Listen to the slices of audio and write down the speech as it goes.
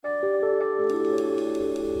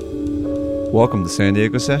Welcome to San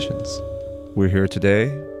Diego Sessions. We're here today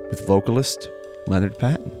with vocalist Leonard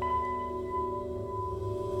Patton.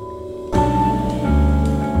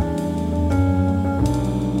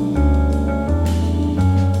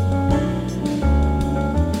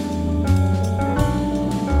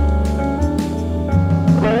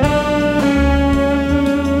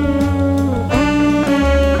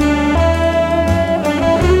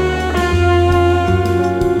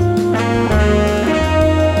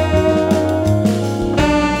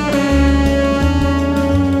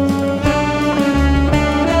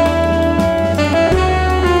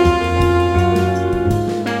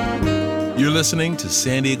 Listening to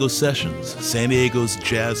San Diego Sessions, San Diego's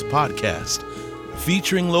jazz podcast,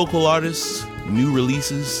 featuring local artists, new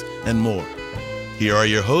releases, and more. Here are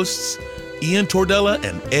your hosts, Ian Tordella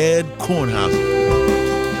and Ed Kornhauser.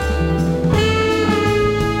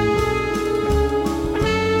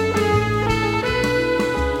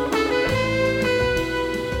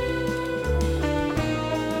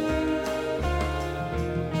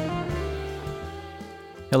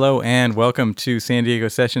 Hello and welcome to San Diego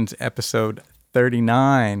Sessions episode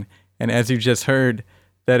 39. And as you just heard,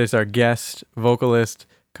 that is our guest, vocalist,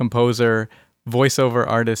 composer, voiceover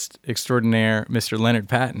artist extraordinaire, Mr. Leonard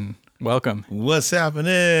Patton. Welcome. What's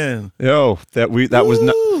happening? Yo,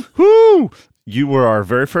 whoo! You were our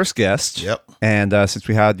very first guest. Yep. And since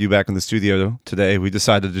we had you back in the studio today, we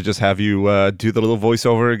decided to just have you do the little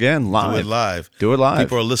voiceover again live. Do it live. People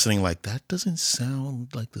People are listening like, that doesn't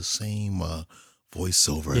sound like the same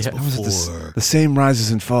voiceover as before. The same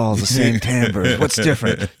rises and falls, the same timbre. What's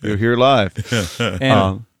different? You're here live.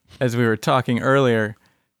 And as we were talking earlier,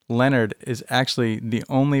 Leonard is actually the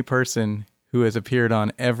only person who has appeared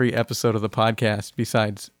on every episode of the podcast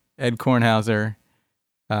besides Ed Kornhauser,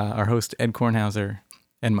 our host Ed Kornhauser,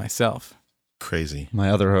 and myself. Crazy. My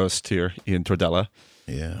other host here, Ian Tordella.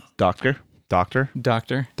 Yeah. Doctor.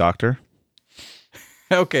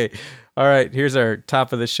 Okay. All right. Here's our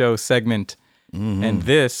top of the show segment. Mm-hmm. And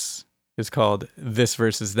this is called This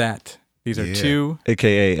Versus That. These are two...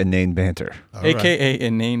 A.K.A. Inane Banter. A.K.A.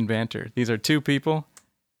 Inane Banter. These are two people,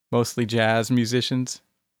 mostly jazz musicians.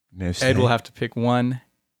 Ed will have to pick one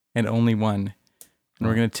and only one. And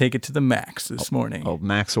we're going to take it to the max this morning. Oh,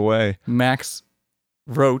 max away. Max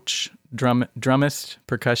Roach, drummist,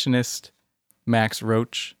 percussionist, Max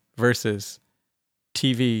Roach versus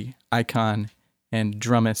TV icon and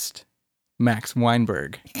drummist, Max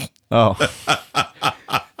Weinberg. Oh.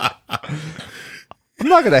 I'm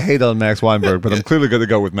not going to hate on Max Weinberg, but I'm clearly going to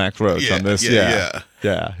go with Max Roach on this. Yeah.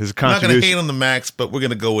 His contribution. I'm not going to hate on the Max, but we're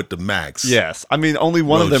going to go with the Max. Yes. I mean, only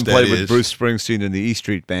one Roach, of them played with Bruce Springsteen in the E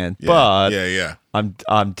Street Band, but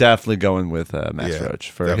I'm definitely going with Max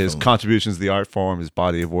Roach for his contributions to the art form, his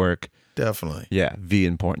body of work. Definitely. Yeah,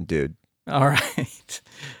 important dude. All right.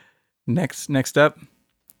 Next up,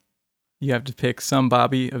 you have to pick some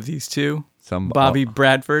Bobby of these two. Bobby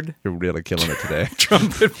Bradford. You're really killing it today.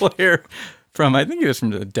 Trumpet player from, I think he was from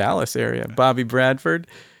the Dallas area. Bobby Bradford,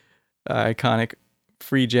 iconic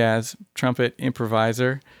free jazz trumpet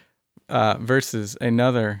improviser, versus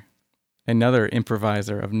another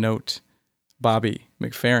improviser of note, Bobby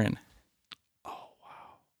McFerrin. Oh,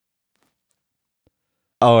 wow.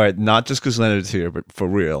 All right, not just because Leonard's here, but for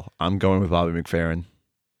real, I'm going with Bobby McFerrin.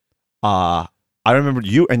 I remember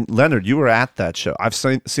you and Leonard, you were at that show. I've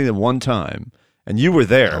seen it one time, and you were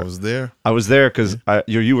there. I was there because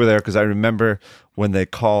you were there because I remember when they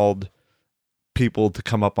called people to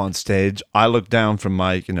come up on stage. I looked down from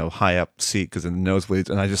my high up seat because in the nosebleeds,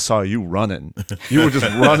 and I just saw you running. You were just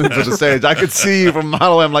running to the stage. I could see you from a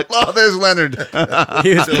mile away. I'm like, oh, there's Leonard.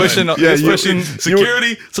 He was pushing.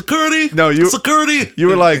 Security. Security. You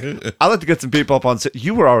were like, I'd like to get some people up on stage.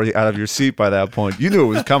 You were already out of your seat by that point. You knew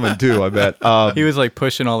it was coming too, I bet. He was like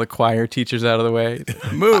pushing all the choir teachers out of the way.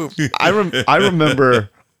 Move. I remember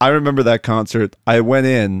that concert. I went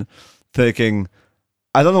in thinking,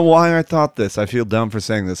 I don't know why I thought this. I feel dumb for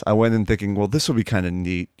saying this. I went in thinking, well, this will be kind of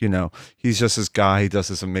neat. He's just this guy. He does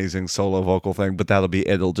this amazing solo vocal thing, but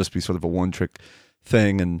it'll just be sort of a one-trick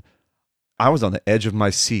thing. And I was on the edge of my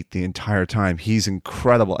seat the entire time. He's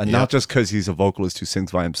incredible. And not just because he's a vocalist who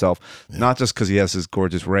sings by himself, not just because he has this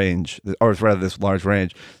gorgeous range, or rather this large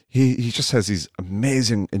range. He just has these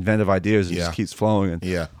amazing inventive ideas and just keeps flowing.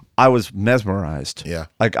 And I was mesmerized. Yeah.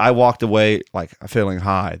 Like I walked away like feeling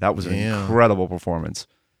high. That was an incredible performance.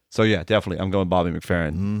 So yeah, definitely I'm going Bobby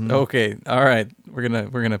McFerrin. Mm-hmm. Okay. All right. We're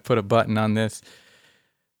gonna put a button on this.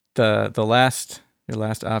 Your last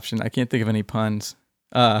option. I can't think of any puns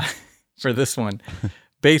for this one.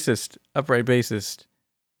 Upright bassist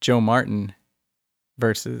Joe Martin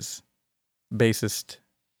versus bassist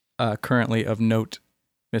currently of note,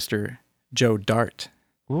 Mr. Joe Dart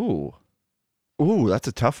Ooh, that's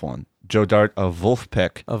a tough one. Joe Dart of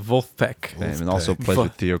Wolfpack of Wolfpack. fame, and also plays Wolf-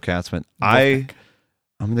 with Theo Katzman. Wolfpack.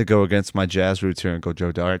 I'm going to go against my jazz roots here and go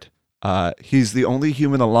Joe Dart. He's the only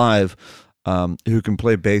human alive who can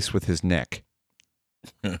play bass with his neck.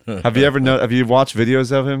 Have you watched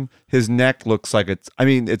videos of him? His neck looks like it's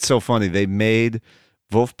so funny.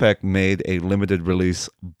 Wolfpack made a limited release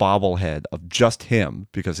bobblehead of just him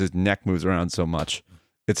because his neck moves around so much.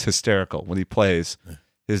 It's hysterical. When he plays,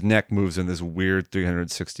 his neck moves in this weird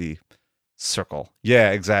 360 circle.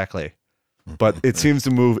 Yeah, exactly. But it seems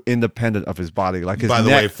to move independent of his body. Like his By the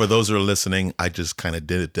neck, way, for those who are listening, I just kind of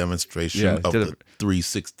did a demonstration of the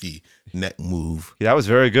 360 neck move. Yeah, that was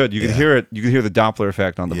very good. You can Yeah. hear it. You can hear the Doppler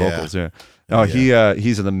effect on the Yeah. vocals. Yeah. Oh, No,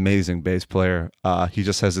 he's an amazing bass player. He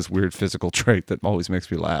just has this weird physical trait that always makes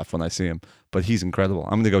me laugh when I see him. But he's incredible.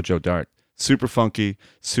 I'm gonna go Joe Dart. Super funky,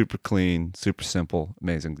 super clean, super simple,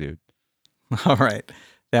 amazing dude. All right.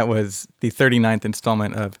 That was the 39th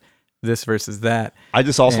installment of This Versus That. I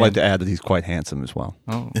just also like And- to add that he's quite handsome as well.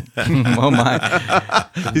 Oh, oh my.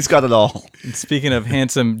 He's got it all. Speaking of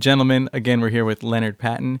handsome gentlemen, again, we're here with Leonard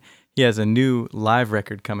Patton. He has a new live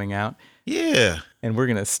record coming out, Yeah. and we're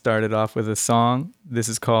going to start it off with a song. This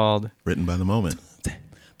is called Written by the Moment.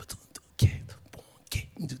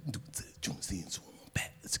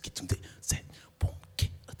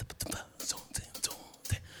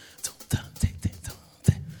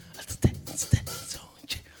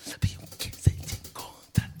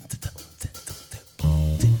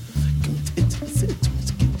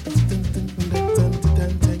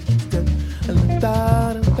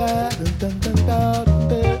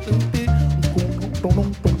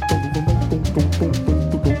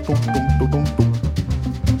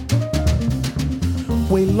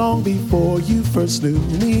 Way long before you first knew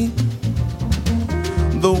me,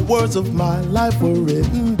 the words of my life were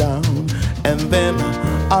written down, and then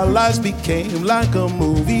our lives became like a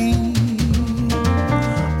movie.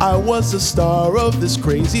 I was the star of this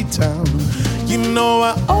crazy town. You know,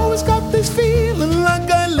 I always got this feeling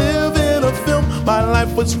like I live in a film. My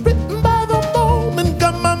life was written by the moment,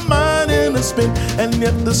 got my mind in a spin, and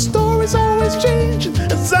yet the story's always changing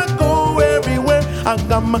as I go everywhere. I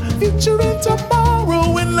got my future in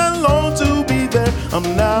tomorrow, and I long to be there. I'm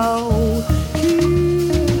now here.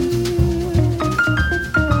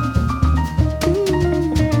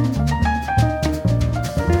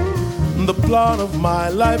 The plot of my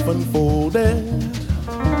life unfolded.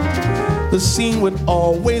 The scene would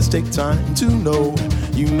always take time to know.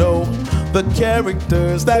 You know, the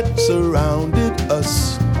characters that surrounded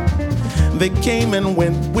us, they came and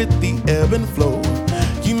went with the ebb and flow.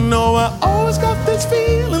 You know, I always got this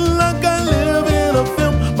feeling like I live in a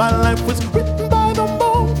film. My life was written by the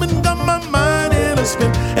moment, got my mind in a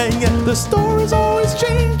spin, and yet the story's always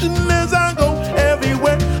changing as I go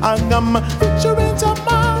everywhere. I got my future in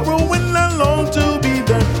tomorrow, and I long to be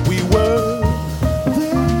there. We were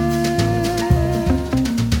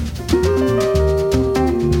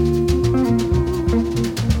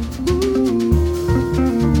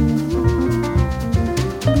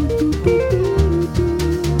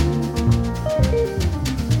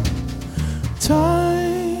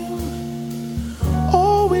time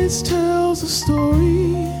always tells a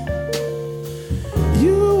story.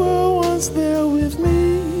 You were once there with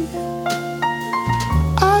me.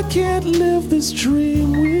 I can't live this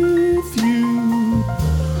dream with you.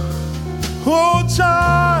 Oh,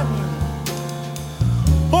 time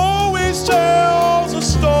always tells a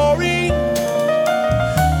story.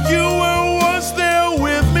 You were once there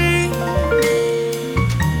with me.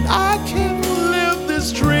 I can't live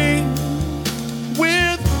this dream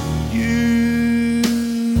with you.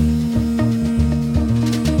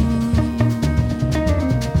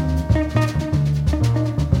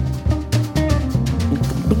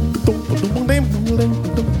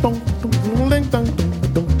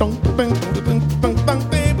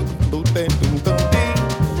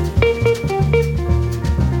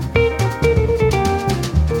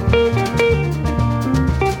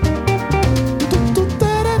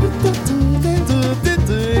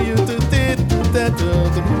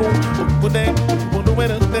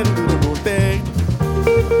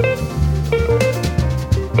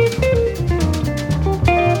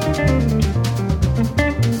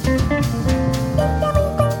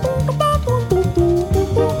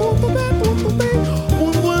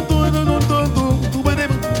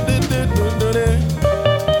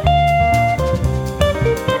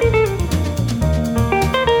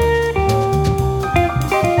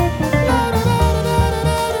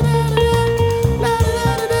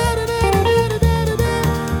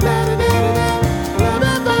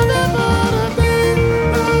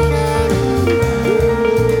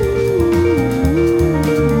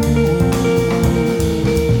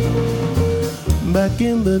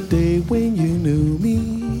 the day when you knew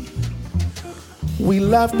me. We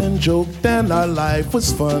laughed and joked and our life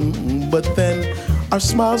was fun, but then our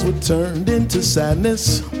smiles were turned into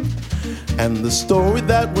sadness, and the story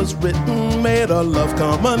that was written made our love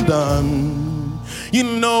come undone. You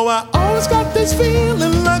know, I always got this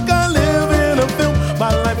feeling like I live in a film.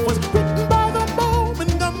 My life was written by the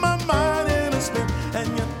moment, got my mind in a spin,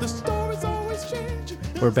 and yet the story's always changing.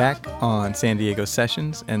 We're back on San Diego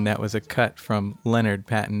Sessions, and that was a cut from Leonard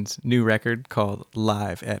Patton's new record called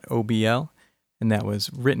Live at OBL, and that was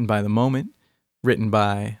written by the moment, written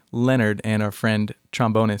by Leonard and our friend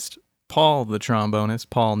trombonist Paul, the trombonist,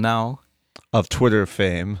 Paul Nowell. Of Twitter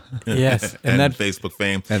fame. Yes, and that Facebook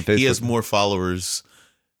fame. And Facebook. He has more followers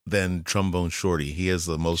than Trombone Shorty. He has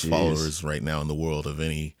the most followers right now in the world of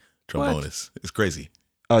any trombonist. It's crazy.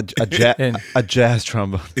 A jazz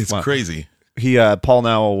trombone. It's Wow. crazy. He Paul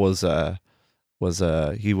Nowell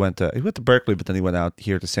he went to Berkeley, but then he went out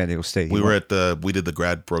here to San Diego State. We did the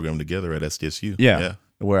grad program together at SDSU. Yeah.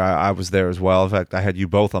 Where I was there as well. In fact, I had you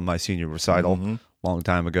both on my senior recital Mhm. a long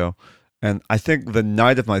time ago. And I think the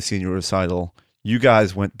night of my senior recital, you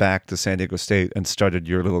guys went back to San Diego State and started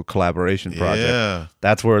your little collaboration project. Yeah.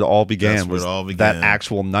 That's where it all began. That's where was it all began. That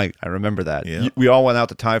actual night. I remember that. Yeah. We all went out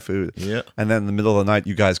to Thai food. Yeah. And then in the middle of the night,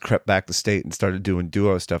 you guys crept back to State and started doing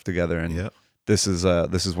duo stuff together. And Yeah. this is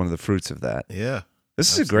one of the fruits of that. Yeah.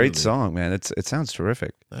 This is a great Absolutely. song, man. It sounds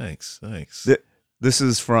terrific. Thanks. This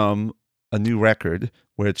is from a new record,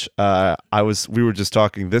 which we were just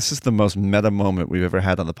talking. This is the most meta moment we've ever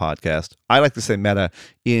had on the podcast. I like to say meta.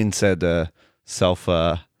 Ian said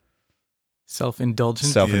self-indulgent.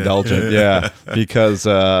 self-indulgent, yeah, because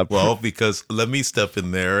Because let me step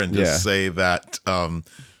in there and just say that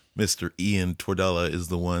Mr. Ian Tordella is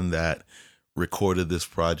the one that recorded this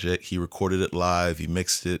project. He recorded it live. He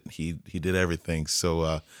mixed it. He did everything.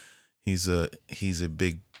 So he's a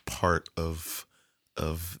big part of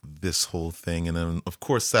this whole thing. And then of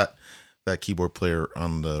course that keyboard player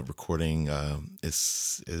on the recording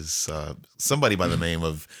is somebody by the name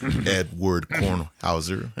of Edward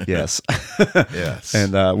Kornhauser. yes, Yes.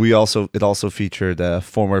 and it also featured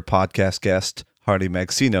former podcast guest Hardy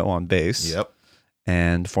Maxino on bass. Yep.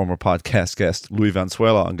 And former podcast guest Louis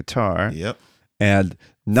Vanzuela on guitar. Yep. And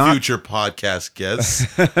not Future podcast guest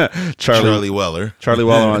Charlie Weller. Charlie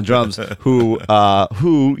Weller on drums, who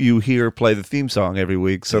you hear play the theme song every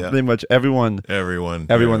week. So Yeah. pretty much everyone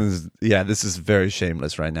Everyone is this is very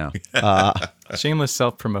shameless right now. Shameless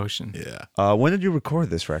self-promotion. Yeah. When did you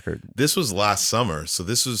record this record? This was last summer. So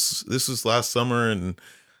this was last summer, and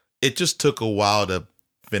it just took a while to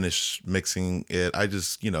finish mixing it. I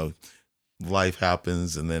just, life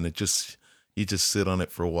happens, and then you just sit on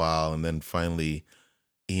it for a while, and then finally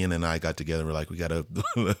Ian and I got together. We're like, we gotta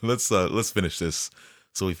let's finish this.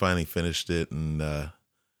 So we finally finished it, and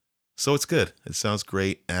so it's good. It sounds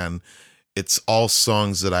great, and it's all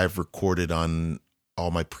songs that I've recorded on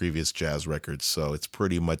all my previous jazz records. So it's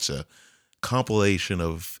pretty much a compilation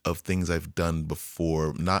of things I've done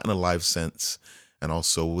before, not in a live sense, and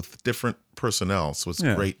also with different personnel. So it's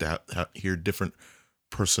great to hear different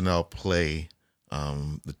personnel play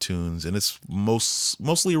the tunes, and it's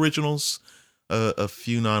mostly originals, a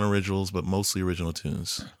few non-originals, but mostly original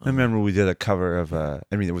tunes. I remember we did a cover of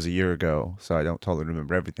it was a year ago, so I don't totally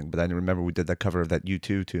remember everything, but I remember we did that cover of that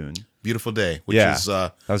U2 tune. Beautiful Day, which is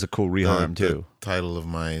that was a cool reharm too. The title of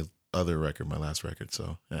my other record, my last record.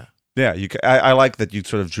 So Yeah, I like that you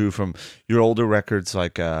sort of drew from your older records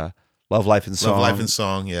like Love, Life and Song. Love, Life and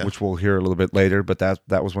Song, yeah. Which we'll hear a little bit later, but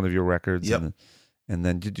that was one of your records. Yep. And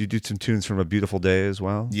then did you do some tunes from A Beautiful Day as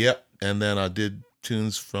well? Yep. And then I did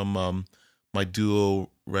tunes from my duo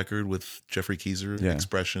record with Jeffrey Keyser,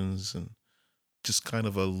 Expressions, and just kind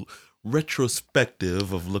of a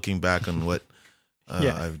retrospective of looking back on what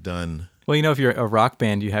I've done. Well, if you're a rock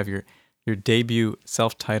band, you have your debut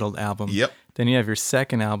self-titled album. Yep. Then you have your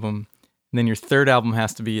second album. And then your third album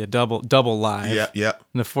has to be a double live. Yeah.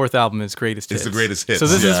 And the fourth album is greatest hits. It's the greatest hits. So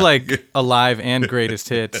this is like a live and greatest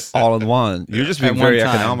hits. All in one. You're just being At one very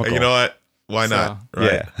time. economical. You know what? Why not?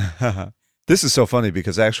 Right. Yeah. This is so funny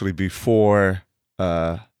because actually before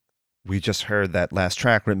we just heard that last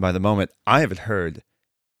track written by the moment, I haven't heard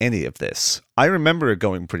any of this. I remember it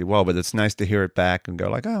going pretty well, but it's nice to hear it back and go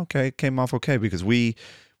like, oh, okay, it came off okay, because we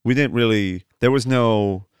didn't really,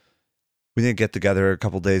 we didn't get together a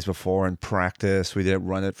couple days before and practice. We didn't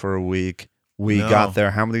run it for a week. We got there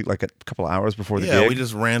like a couple hours before the gig? We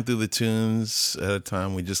just ran through the tunes at a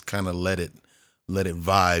time. We just kind of let it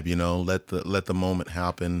vibe, let the moment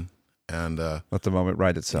happen, and let the moment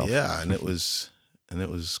write itself. Yeah, and it was and it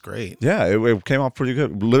was great. Yeah, it came off pretty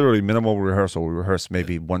good. Literally minimal rehearsal. We rehearsed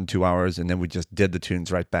maybe 1-2 hours, and then we just did the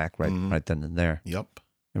tunes right back, right then and there. Yep.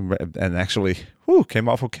 And actually, came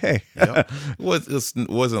off okay. Yep. It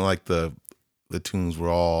wasn't like the tunes were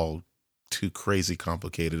all too crazy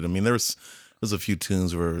complicated. I mean, there's a few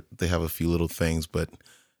tunes where they have a few little things, but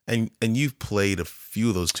and you've played a few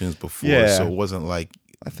of those tunes before, so it wasn't like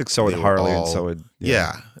I think so would Harley, and so would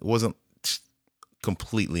it wasn't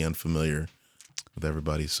completely unfamiliar with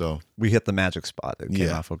everybody. So we hit the magic spot. It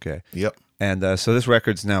came off okay. Yep. And so this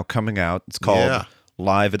record's now coming out. It's called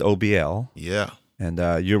Live at OBL. Yeah. And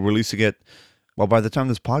you're releasing it. Well, by the time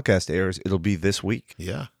this podcast airs, it'll be this week.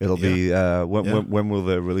 Yeah. It'll be when will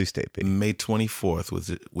the release date be? May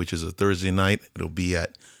 24th, which is a Thursday night. It'll be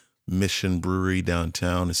at Mission Brewery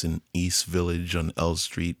downtown. It's in East Village on L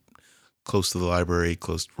Street, close to the library,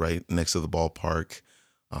 close right next to the ballpark.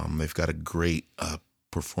 They've got a great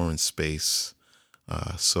performance space,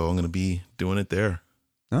 so I'm going to be doing it there.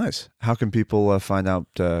 Nice. How can people find out?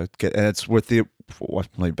 And it's with the.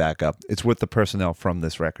 Let me back up. It's with the personnel from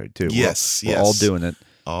this record too. Yes, we're all doing it.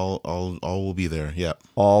 All will be there. Yeah.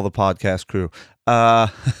 All the podcast crew.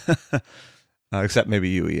 Except maybe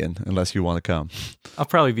you, Ian, unless you want to come. I'll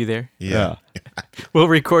probably be there. Yeah. We'll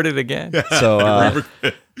record it again. So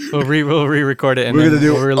we'll re-record it and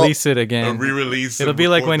we'll release it again. Re-release. It'll be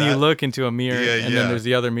like when you look into a mirror and then there's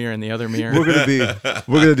the other mirror and the other mirror.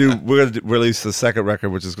 We're gonna release the second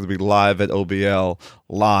record, which is gonna be live at OBL,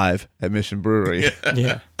 live at Mission Brewery.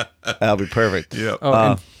 Yeah. That'll be perfect. Yeah. Oh,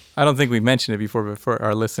 and I don't think we mentioned it before, but for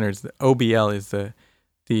our listeners, the OBL is the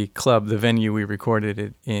club, the venue we recorded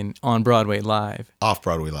it in on Broadway Live. Off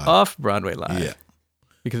Broadway Live. Off Broadway Live. Yeah.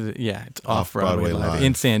 Because it's off Broadway Live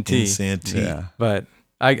in Santee. In Santee. Yeah. But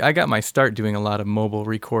I got my start doing a lot of mobile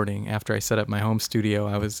recording. After I set up my home studio,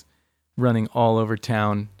 I was running all over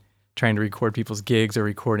town trying to record people's gigs or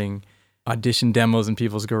recording audition demos in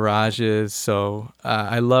people's garages. So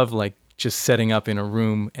I love like just setting up in a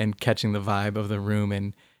room and catching the vibe of the room.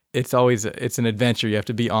 And it's an adventure. You have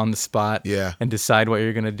to be on the spot and decide what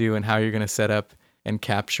you're going to do and how you're going to set up and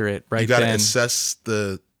capture it right then. You got to assess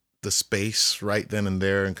the space right then and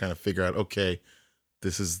there and kind of figure out, okay,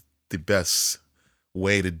 this is the best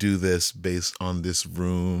way to do this based on this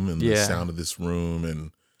room and the sound of this room.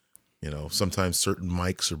 And, sometimes certain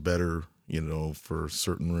mics are better, for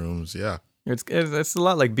certain rooms. Yeah. It's a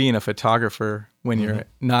lot like being a photographer when you're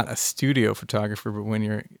not a studio photographer, but when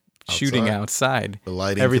you're shooting outside. The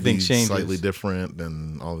lighting everything could be changes. Slightly different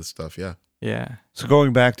and all this stuff. Yeah. Yeah. So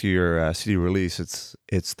going back to your CD release,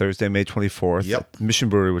 it's Thursday, May 24th. Yep. At Mission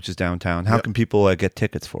Brewery, which is downtown. How can people get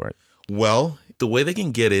tickets for it? Well, the way they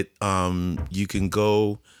can get it, you can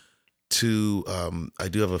go to. I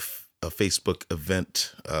do have a Facebook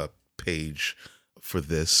event page for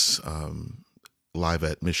this live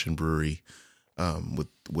at Mission Brewery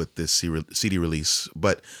with this CD release.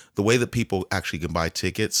 But the way that people actually can buy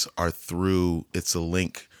tickets are it's a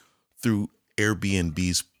link through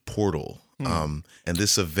Airbnb's portal. And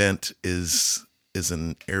this event is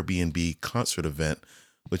an Airbnb concert event,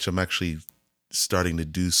 which I'm actually starting to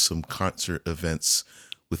do some concert events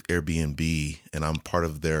with Airbnb, and I'm part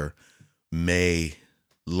of their May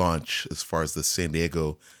launch as far as the San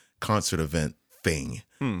Diego concert event thing.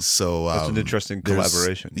 So that's an interesting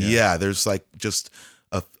collaboration. Yeah, there's like just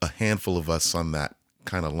a handful of us on that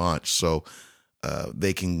kind of launch. So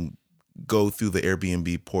they can go through the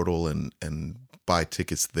Airbnb portal and buy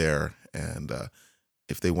tickets there. And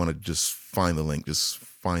if they want to just find the link, just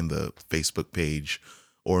find the Facebook page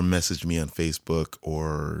or message me on Facebook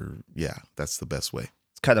or that's the best way.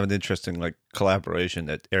 It's kind of an interesting collaboration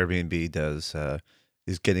that Airbnb does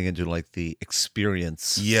is getting into the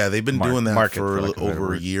experience. Yeah, they've been doing that for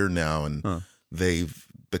over a year now, and they've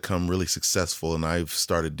become really successful. And I've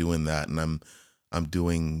started doing that, and I'm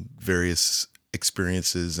doing various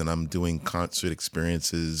experiences, and I'm doing concert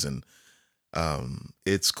experiences, and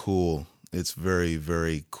it's cool. It's very,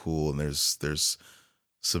 very cool, and there's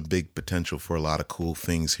some big potential for a lot of cool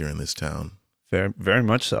things here in this town. Very, very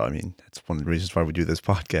much so. I mean, that's one of the reasons why we do this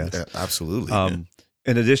podcast. Yeah, absolutely.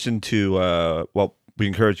 In addition to, we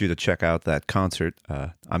encourage you to check out that concert.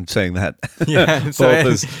 I'm saying that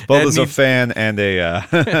both as a fan and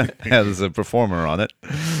as a performer on it.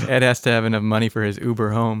 Ed has to have enough money for his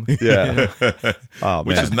Uber home. Yeah.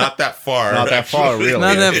 Which is not that far. Not that far, really.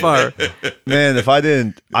 Not that far. Man, if I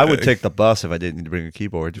didn't, I would take the bus if I didn't need to bring a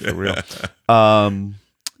keyboard, for real.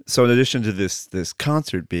 So in addition to this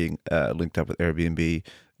concert being linked up with Airbnb,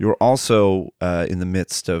 you're also in the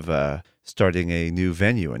midst of starting a new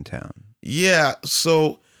venue in town. Yeah,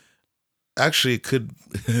 so actually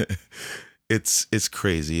It's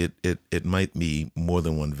crazy. It might be more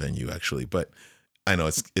than one venue actually, but I know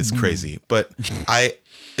it's crazy. But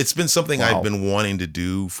it's been something Wow. I've been wanting to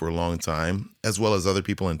do for a long time, as well as other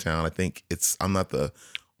people in town. I think I'm not the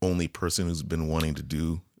only person who's been wanting to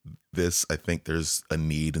do this. I think there's a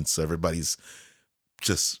need, and so everybody's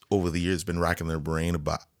just over the years been racking their brain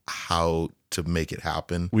about how to make it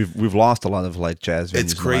happen. We've lost a lot of like jazz venues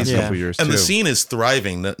It's in the crazy. last couple years And too. the scene is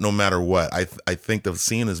thriving no matter what. I think the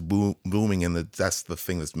scene is booming, and that's the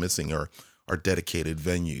thing that's missing are dedicated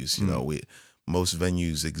venues. You know, most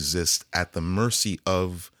venues exist at the mercy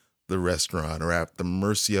of the restaurant or at the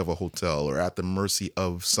mercy of a hotel or at the mercy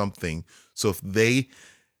of something. So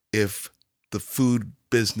if the food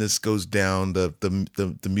business goes down,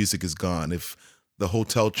 the music is gone. If the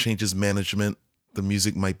hotel changes management, the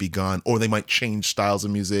music might be gone, or they might change styles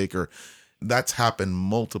of music, or that's happened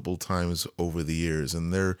multiple times over the years.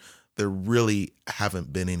 And there really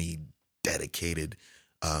haven't been any dedicated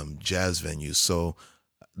jazz venues. So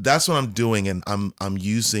that's what I'm doing. And I'm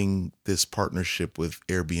using this partnership with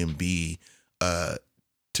Airbnb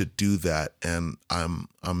to do that. And I'm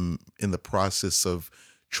in the process of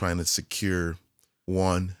trying to secure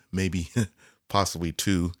one, maybe possibly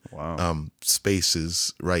two Wow.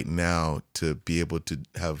 spaces right now to be able to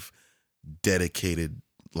have dedicated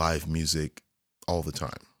live music all the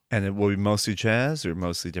time. And it will be mostly jazz or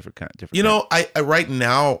mostly different kind. You know, I right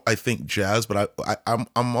now I think jazz, but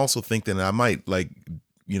I'm also thinking I might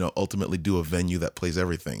ultimately do a venue that plays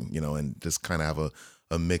everything, and just kind of have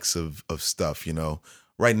a mix of stuff.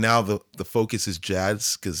 Right now the focus is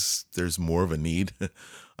jazz because there's more of a need.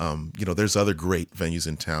 There's other great venues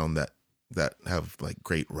in town that have like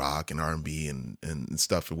great rock and R&B and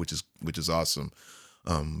stuff, which is awesome.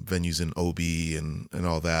 Venues in OB and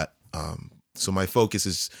all that. So my focus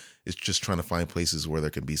is just trying to find places where there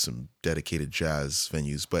can be some dedicated jazz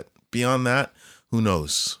venues. But beyond that, who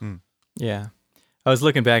knows? Yeah. I was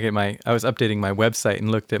looking back I was updating my website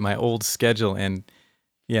and looked at my old schedule, and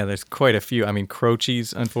yeah, there's quite a few. I mean,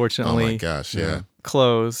 Croce's, Oh unfortunately, my gosh, yeah.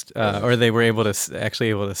 closed, or they were able to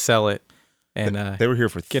sell it and They were here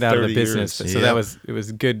for get out of the 30 business. years. So Yeah. it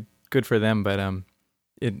was good for them, but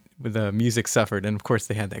the music suffered, and of course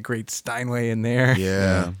they had that great Steinway in there,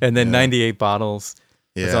 Yeah. and then Yeah. 98 Bottles.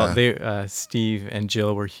 Yeah. Steve and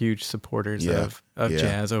Jill were huge supporters Yeah. of Yeah.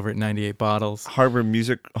 jazz over at 98 Bottles. Harbor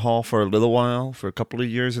Music Hall for a little while, for a couple of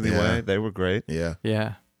years anyway. Yeah. They were great. Yeah.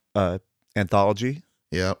 Yeah. Anthology.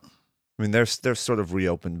 Yeah. I mean, they're sort of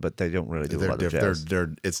reopened, but they don't really do a lot of jazz.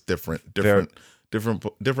 It's different ownership.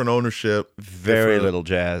 Very different little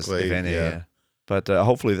jazz, play, if any. yeah. Yeah. But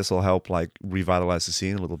hopefully this will help like revitalize the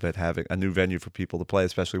scene a little bit, having a new venue for people to play,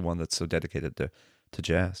 especially one that's so dedicated to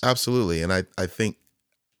jazz. Absolutely. And I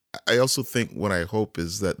also think what I hope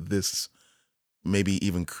is that this maybe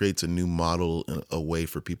even creates a new model, a way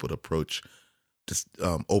for people to approach just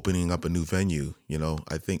opening up a new venue.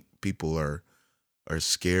 I think people are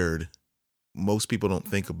scared. Most people don't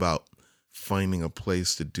think about finding a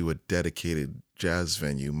place to do a dedicated jazz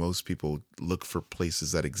venue. Most people look for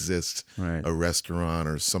places that exist, Right. a restaurant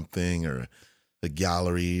or something, or a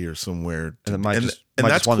gallery or somewhere. And it might just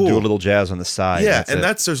that's want to do a cool. little jazz on the side. Yeah, and it.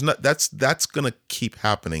 that's gonna keep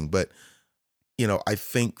happening. But I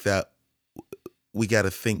think that we got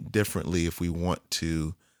to think differently if we want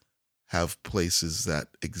to have places that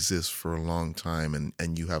exist for a long time,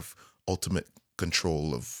 and you have ultimate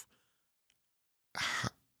control of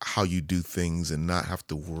how you do things, and not have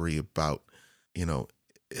to worry about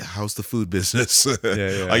how's the food business.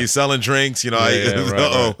 Yeah. Are you selling drinks?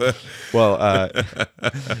 Right. Well,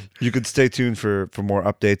 you could stay tuned for more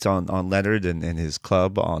updates on Leonard and his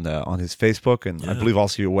club on his Facebook, and I Yeah. believe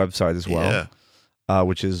also your website as well, Yeah.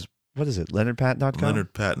 which is, what is it, leonardpatton.com?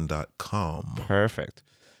 leonardpatton.com. Perfect.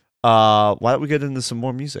 Why don't we get into some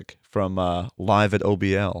more music from Live at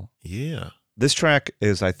OBL? Yeah. This track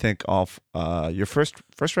is, I think, off your first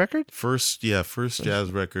record? First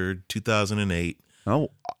jazz record, 2008.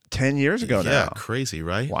 Oh, 10 years ago Yeah, now. crazy,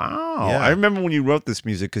 right? Wow. Yeah. I remember when you wrote this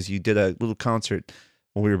music because you did a little concert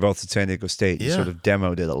when we were both at San Diego State. You Yeah. sort of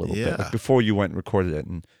demoed it a little Yeah. bit, like before you went and recorded it.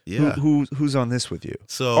 And Yeah. who's on this with you?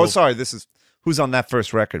 So Oh, sorry, who's on that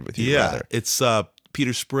first record with you, yeah, rather? it's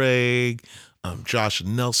Peter Sprague, Josh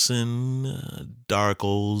Nelson,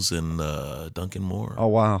 Darkles, and Duncan Moore. Oh,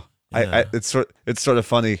 wow. Yeah. It's sort of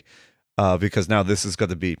funny because now this is going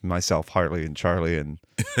to be myself, Hartley, and Charlie, and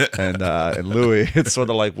Louie. It's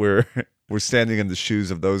sort of like we're standing in the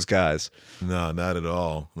shoes of those guys. No, not at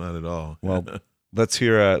all. Not at all. Well, let's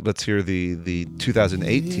hear the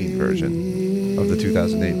 2018 version of the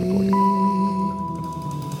 2008 recording.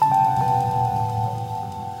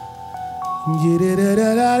 Get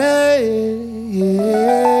it,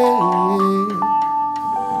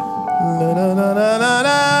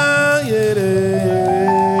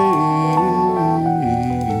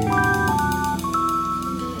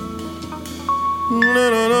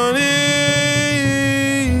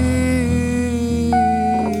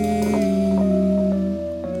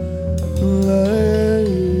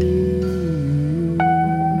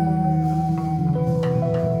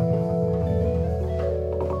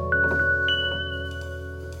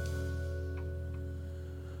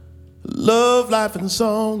 Love, life, and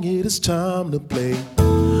song, it is time to play.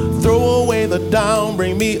 Throw away the down,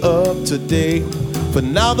 bring me up to date. For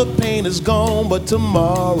now the pain is gone, but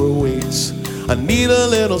tomorrow waits. I need a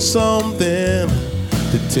little something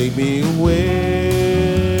to take me away.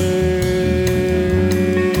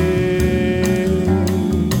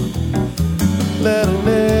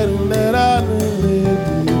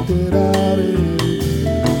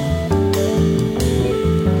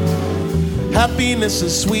 Happiness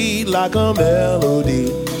is sweet like a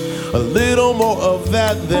melody. A little more of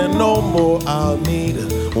that, then no more I'll need.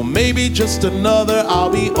 Well, maybe just another,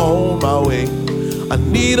 I'll be on my way. I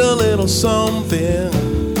need a little something,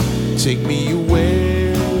 take me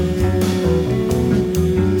away.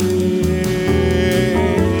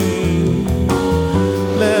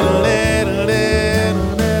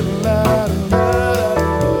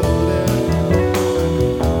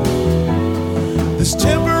 This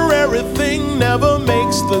temporary thing never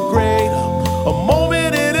makes the grade. A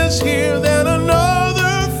moment it is here, then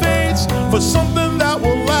another fades. For something that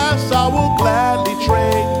will last, I will gladly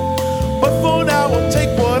trade. But for now, I'll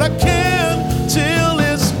take what I can till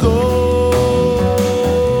it's gone.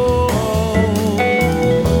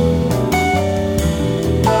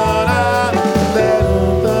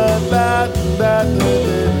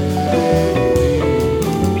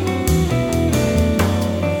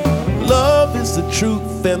 Love is the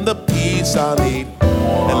truth and the peace I need.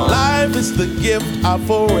 And life is the gift I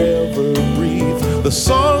forever breathe. The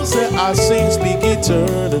songs that I sing speak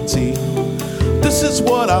eternity. This is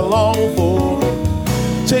what I long for.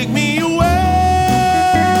 Take me away.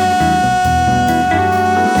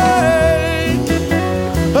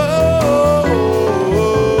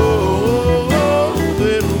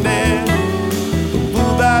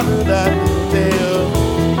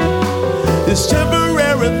 This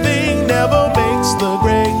temporary thing never makes the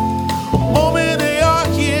grade. A moment they are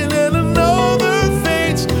here and another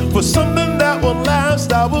fades. For something that will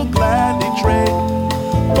last, I will gladly trade.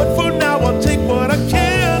 But for now, I'll take what I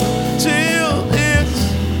can till it's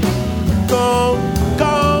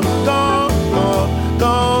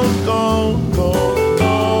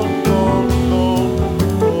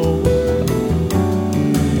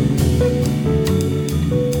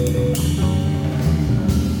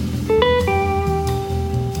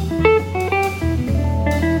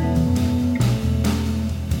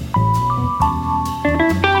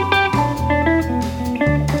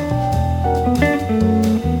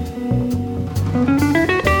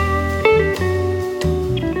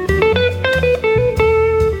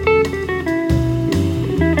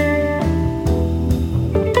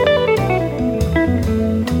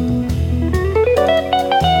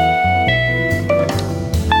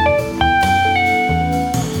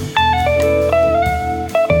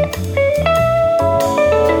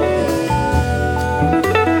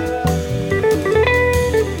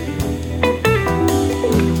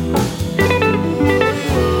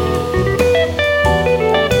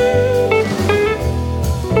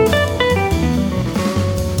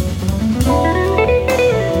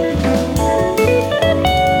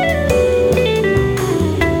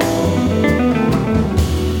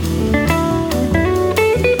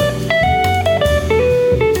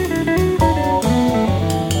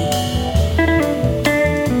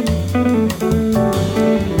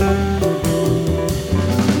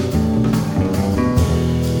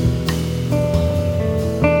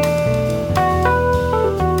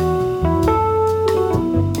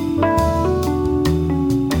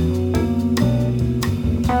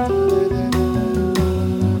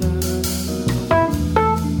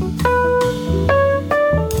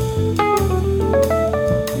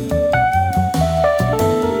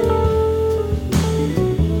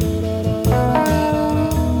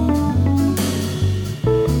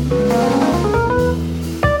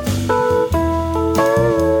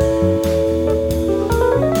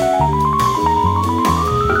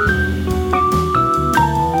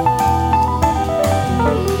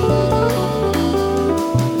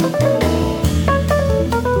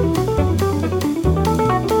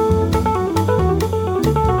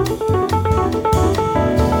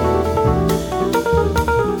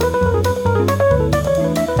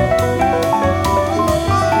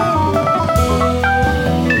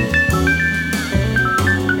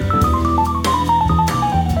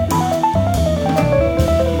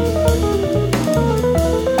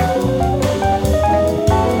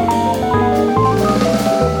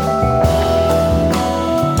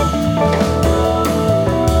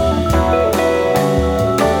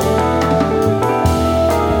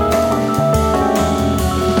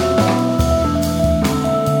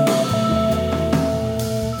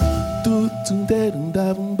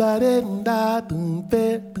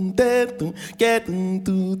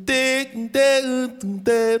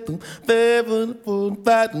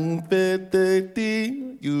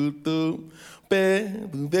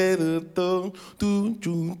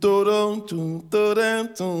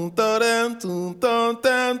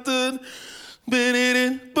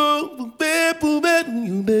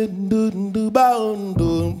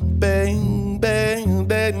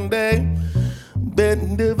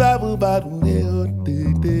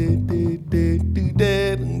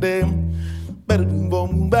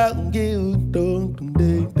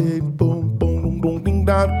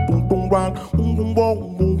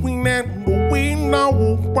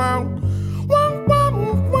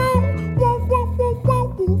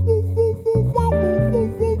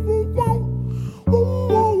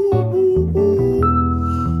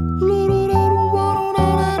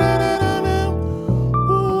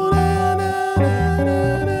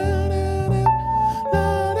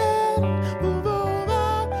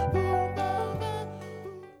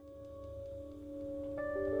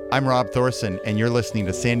I'm Rob Thorson, and you're listening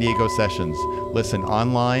to San Diego Sessions. Listen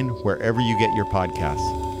online wherever you get your podcasts.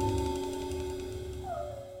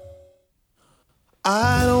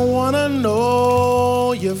 I don't want to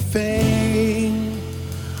know your fame.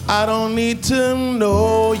 I don't need to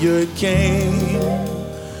know your game.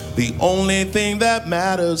 The only thing that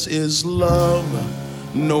matters is love,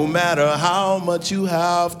 no matter how much you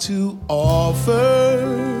have to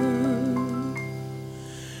offer.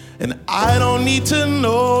 And I don't need to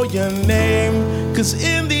know your name, 'cause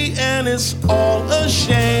in the end it's all a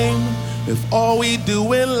shame if all we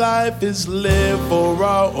do in life is live for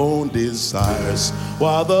our own desires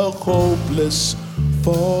while the hopeless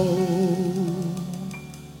fall.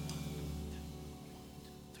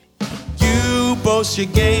 You boast your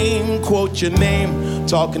game, quote your name,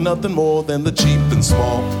 talking nothing more than the cheap and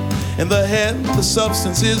small. In the head, the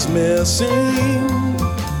substance is missing.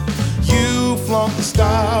 You flaunt the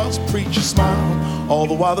styles, preach your smile, all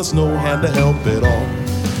the while there's no hand to help it all.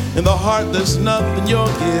 In the heart there's nothing you're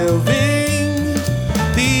giving.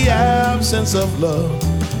 The absence of love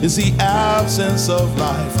is the absence of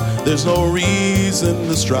life. There's no reason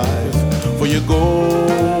to strive for your goal.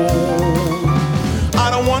 I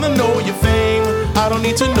don't want to know your fame, I don't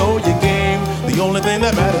need to know your game. The only thing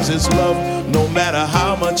that matters is love, no matter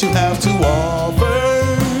how much you have to offer.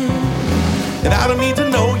 And I don't need to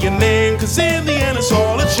know your name, 'cause in the end it's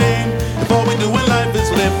all a shame if all we do in life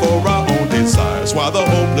is live for our own desires while the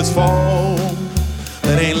hopeless fall.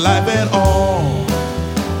 That ain't life at all.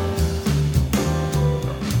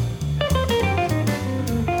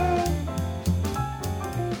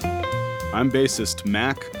 I'm bassist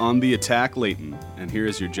Mac on the Attack Layton, and here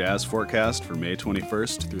is your jazz forecast for May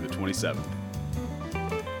 21st through the 27th.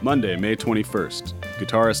 Monday, May 21st,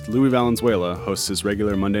 guitarist Louis Valenzuela hosts his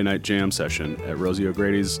regular Monday night jam session at Rosie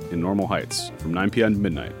O'Grady's in Normal Heights from 9 p.m. to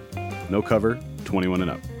midnight. No cover, 21 and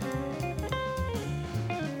up.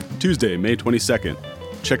 Tuesday, May 22nd,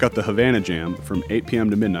 check out the Havana Jam from 8 p.m.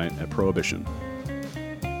 to midnight at Prohibition.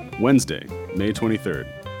 Wednesday, May 23rd,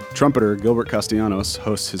 trumpeter Gilbert Castellanos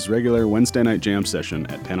hosts his regular Wednesday night jam session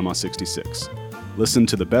at Panama 66. Listen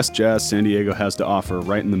to the best jazz San Diego has to offer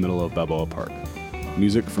right in the middle of Balboa Park.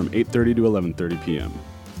 Music from 8:30 to 11:30 p.m.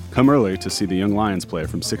 Come early to see the Young Lions play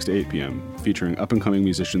from 6 to 8 p.m., featuring up-and-coming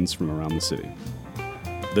musicians from around the city.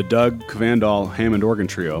 The Doug Kvandal Hammond Organ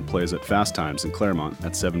Trio plays at Fast Times in Claremont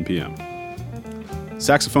at 7 p.m.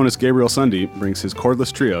 Saxophonist Gabriel Sundy brings his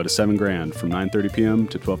cordless trio to 7 Grand from 9:30 p.m.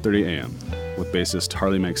 to 12:30 a.m. with bassist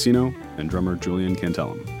Harley Maxino and drummer Julian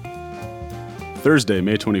Cantellum. Thursday,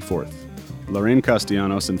 May 24th, Lorraine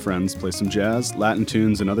Castellanos and friends play some jazz, Latin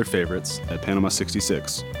tunes, and other favorites at Panama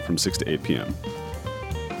 66 from 6 to 8 p.m.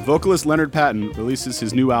 Vocalist Leonard Patton releases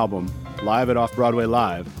his new album, Live at Off-Broadway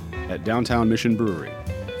Live, at Downtown Mission Brewery,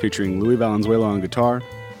 featuring Louis Valenzuela on guitar,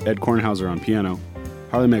 Ed Kornhauser on piano,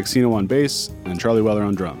 Harley Maxino on bass, and Charlie Weller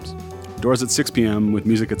on drums. Doors at 6 p.m. with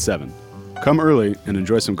music at 7. Come early and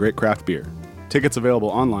enjoy some great craft beer. Tickets available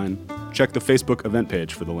online. Check the Facebook event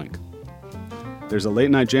page for the link. There's a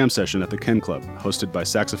late-night jam session at the Ken Club, hosted by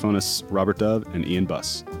saxophonists Robert Dove and Ian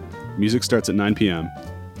Buss. Music starts at 9 p.m.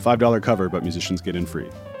 $5 cover, but musicians get in free.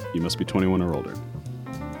 You must be 21 or older.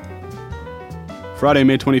 Friday,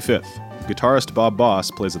 May 25th, guitarist Bob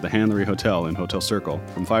Boss plays at the Hanlery Hotel in Hotel Circle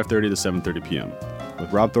from 5:30 to 7:30 p.m.,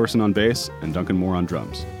 with Rob Thorson on bass and Duncan Moore on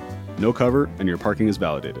drums. No cover, and your parking is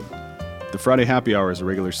validated. The Friday Happy Hour is a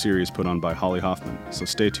regular series put on by Holly Hoffman, so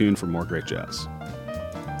stay tuned for more great jazz.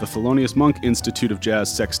 The Thelonious Monk Institute of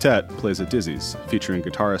Jazz Sextet plays at Dizzy's, featuring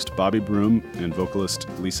guitarist Bobby Broom and vocalist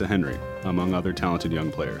Lisa Henry, among other talented young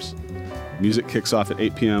players. Music kicks off at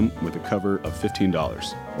 8 p.m. with a cover of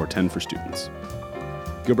 $15, or $10 for students.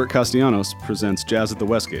 Gilbert Castellanos presents Jazz at the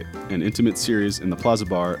Westgate, an intimate series in the Plaza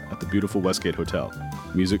Bar at the beautiful Westgate Hotel.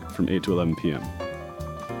 Music from 8 to 11 p.m.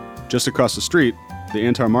 Just across the street, the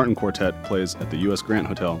Antar Martin Quartet plays at the U.S. Grant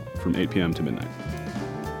Hotel from 8 p.m. to midnight.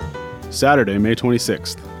 Saturday, May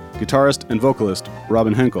 26th, guitarist and vocalist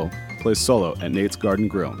Robin Henkel plays solo at Nate's Garden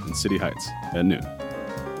Grill in City Heights at noon.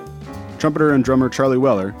 Trumpeter and drummer Charlie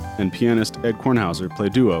Weller and pianist Ed Kornhauser play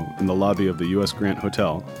duo in the lobby of the U.S. Grant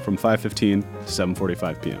Hotel from 5:15 to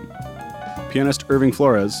 7:45 p.m. Pianist Irving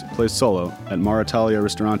Flores plays solo at Mar Italia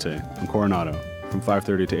Ristorante in Coronado from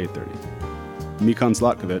 5:30 to 8:30. Mikan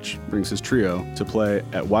Zlatkovic brings his trio to play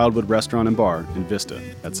at Wildwood Restaurant and Bar in Vista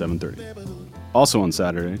at 7:30. Also on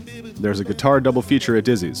Saturday, there's a guitar double feature at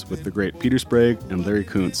Dizzy's with the great Peter Sprague and Larry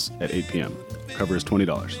Kuntz at 8 p.m. Cover is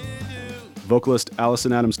 $20. Vocalist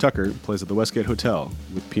Allison Adams Tucker plays at the Westgate Hotel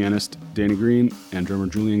with pianist Danny Green and drummer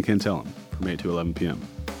Julian Cantillon from 8 to 11 p.m.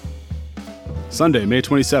 Sunday, May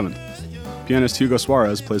 27th, pianist Hugo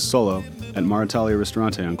Suarez plays solo at Mar Italia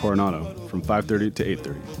Ristorante on Coronado from 5:30 to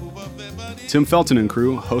 8:30. Tim Felton and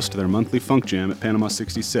crew host their monthly funk jam at Panama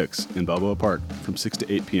 66 in Balboa Park from 6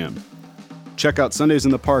 to 8 p.m. Check out Sundays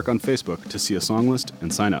in the Park on Facebook to see a song list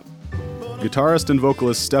and sign up. Guitarist and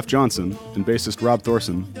vocalist Steph Johnson and bassist Rob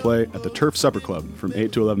Thorson play at the Turf Supper Club from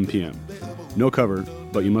 8 to 11 p.m. No cover,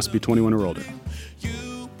 but you must be 21 or older.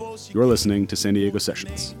 You're listening to San Diego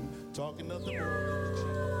Sessions.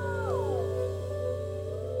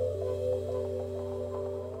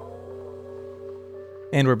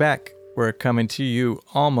 And we're back. We're coming to you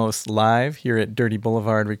almost live here at Dirty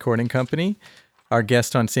Boulevard Recording Company. Our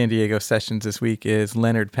guest on San Diego Sessions this week is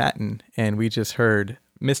Leonard Patton, and we just heard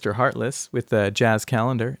Mr. Heartless with the Jazz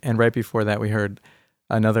Calendar, and right before that we heard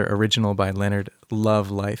another original by Leonard,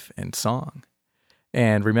 Love, Life, and Song.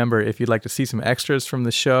 And remember, if you'd like to see some extras from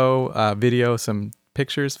the show, video, some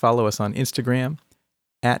pictures, follow us on Instagram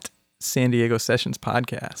at San Diego Sessions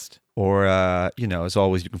Podcast. Or, as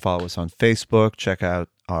always, you can follow us on Facebook, check out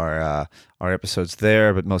our episodes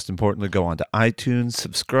there, but most importantly, go on to iTunes,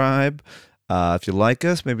 subscribe. If you like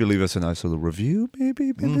us, maybe leave us a nice little review,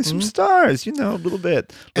 maybe some stars, a little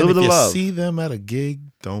bit. A little bit of love. If you see them at a gig,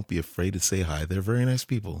 don't be afraid to say hi. They're very nice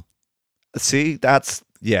people. See, that's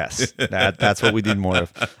what we need more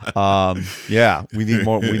of. We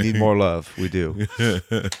need more love. We do.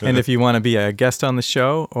 And if you want to be a guest on the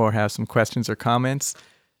show or have some questions or comments,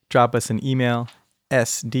 drop us an email,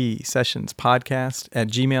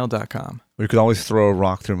 sdsessionspodcast@gmail.com. You could always throw a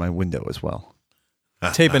rock through my window as well.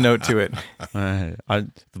 Tape a note to it.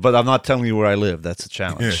 But I'm not telling you where I live. That's a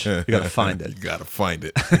challenge. You got to find it. You got to find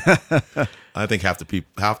it. I think half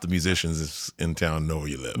the musicians in town know where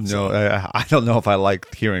you live. No, I don't know if I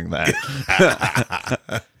like hearing that.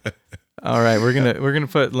 All right, we're gonna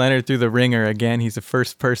put Leonard through the ringer again. He's the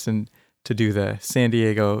first person to do the San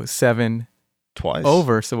Diego 7 twice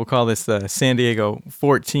over, so we'll call this the San Diego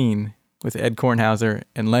 14 with Ed Kornhauser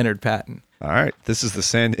and Leonard Patton. All right, this is the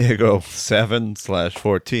San Diego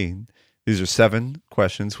 7/14. These are 7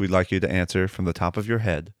 questions we'd like you to answer from the top of your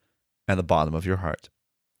head and the bottom of your heart.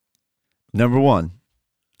 Number 1,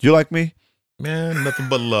 do you like me? Man, nothing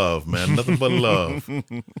but love, man. Nothing but love. You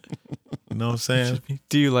know what I'm saying?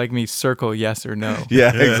 Do you like me? Circle yes or no.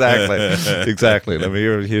 Yeah, exactly.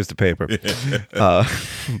 Here's the paper.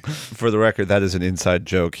 For the record, that is an inside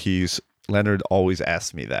joke. Leonard always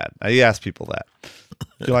asks me that. He asks people that.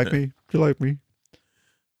 Do you like me? Do you like me?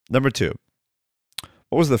 Number 2.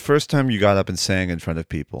 What was the first time you got up and sang in front of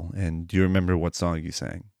people? And do you remember what song you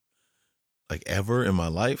sang? Like ever in my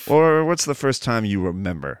life? Or what's the first time you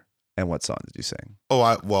remember? And what song did you sing?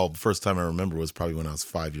 The first time I remember was probably when I was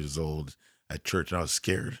 5 years old at church and I was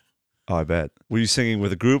scared. Oh, I bet. Were you singing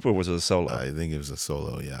with a group or was it a solo? I think it was a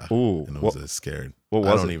solo, yeah. Ooh. And I was scared. What was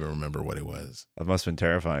it? I don't even remember what it was. That must have been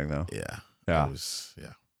terrifying, though. Yeah. Yeah. It was,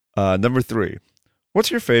 yeah. Number 3. What's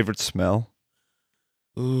your favorite smell?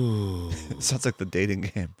 Ooh. Sounds like the dating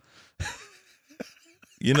game.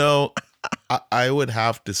 I would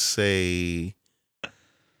have to say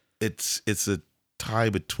it's a tie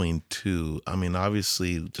between two. I mean,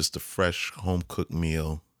 obviously, just a fresh home-cooked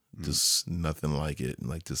meal, just nothing like it. And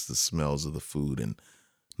like just the smells of the food and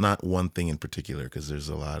not one thing in particular because there's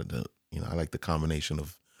a lot of I like the combination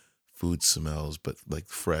of food smells, but like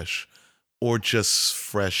fresh or just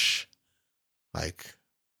fresh, like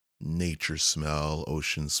nature smell,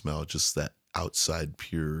 ocean smell, just that outside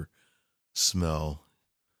pure smell.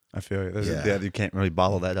 I feel you can't really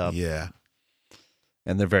bottle that up. Yeah.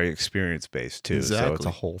 And they're very experience-based, too, Exactly. So it's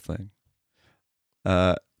a whole thing.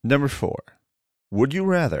 Number 4. Would you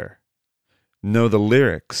rather know the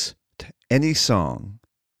lyrics to any song,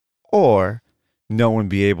 or know and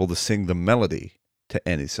be able to sing the melody to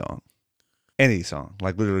any song. Any song.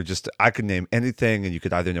 Like literally just, I could name anything and you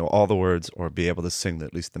could either know all the words or be able to sing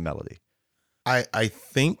at least the melody. I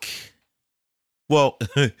think, well,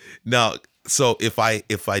 now, so if I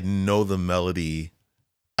know the melody,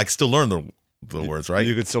 I can still learn the words, right?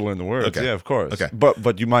 You could still learn the words. Okay. Yeah, of course. Okay.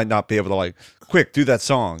 But you might not be able to like, quick, do that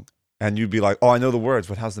song. And you'd be like, oh, I know the words,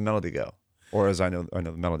 but how's the melody go? Or as I know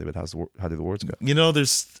the melody, but how do the words go? You know,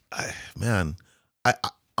 I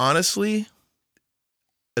honestly,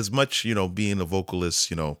 as much, being a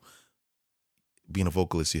vocalist, you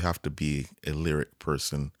have to be a lyric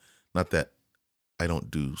person. Not that I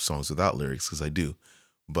don't do songs without lyrics, because I do.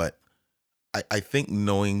 But I think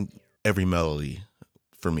knowing every melody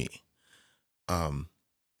for me.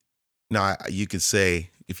 Now, you could say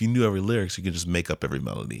if you knew every lyrics, you could just make up every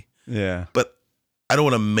melody. Yeah. But I don't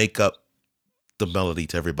want to make up the melody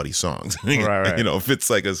to everybody's songs. Right. If it's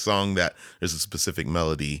like a song that there's a specific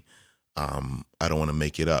melody, I don't want to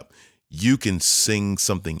make it up. You can sing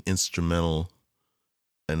something instrumental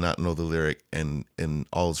and not know the lyric, and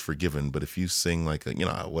all is forgiven. But if you sing like a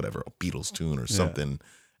Beatles tune or something,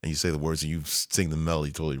 and you say the words and you sing the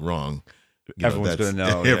melody totally wrong, everyone's gonna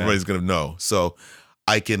know. Everybody's gonna know. So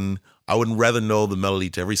I would rather know the melody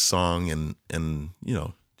to every song and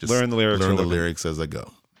just learn the lyrics as I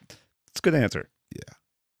go. It's a good answer. Yeah.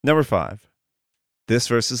 Number 5, this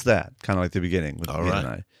versus that, kind of like the beginning with All me right. and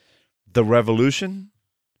I. The Revolution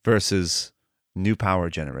versus New Power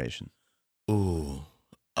Generation. Ooh.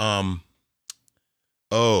 Oh,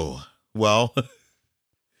 well.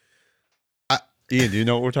 Ian, do you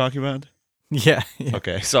know what we're talking about? Yeah.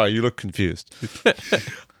 Okay, sorry, you look confused.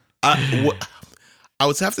 I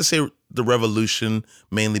would have to say the Revolution,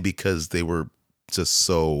 mainly because they were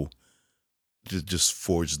just just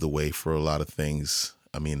forged the way for a lot of things.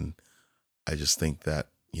 I mean, I just think that,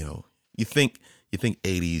 you think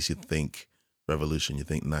 80s, you think Revolution, you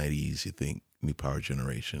think 90s, you think New Power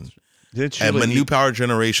Generation. And my New Power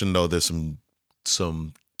Generation, though, there's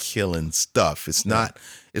some killing stuff. It's not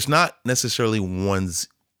necessarily one's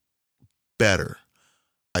better.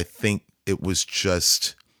 I think it was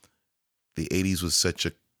just the 80s was such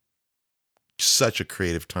a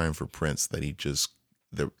creative time for Prince that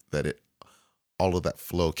all of that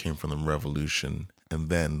flow came from the Revolution. And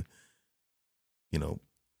then, the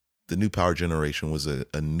New Power Generation was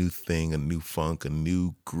a new thing, a new funk, a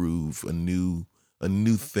new groove, a new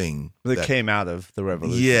thing that came out of the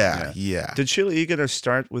Revolution. Yeah. Did Sheila E. get her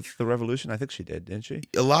start with the Revolution? I think she did, didn't she?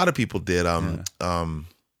 A lot of people did.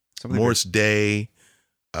 Morris Day.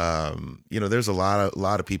 There's a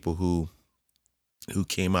lot of people who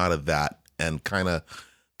came out of that, and kind of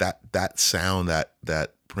that sound,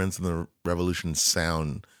 that Prince and the Revolution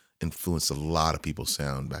sound influenced a lot of people's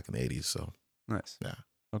sound back in the 80s. So nice. Yeah.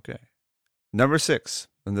 Okay. Number 6,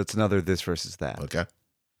 and that's another this versus that. Okay.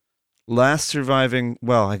 Last surviving,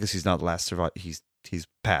 well, I guess he's not the last surviving, he's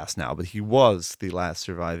passed now, but he was the last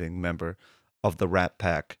surviving member of the Rat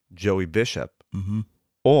Pack, Joey Bishop,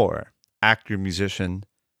 or actor-musician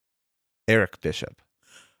Eric Bishop.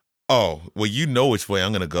 Oh, well, you know which way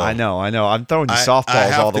I'm going to go. I know. I'm throwing you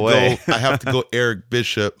softballs all the way. I have to go Eric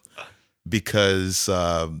Bishop because...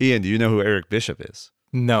 Ian, do you know who Eric Bishop is?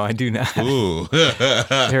 No, I do not. Ooh.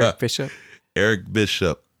 Eric Bishop. Eric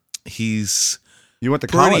Bishop. He's... You went to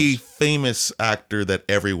pretty college. famous actor that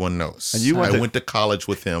everyone knows. And I went to college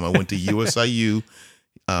with him. I went to USIU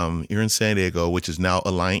here in San Diego, which is now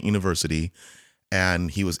Alliant University.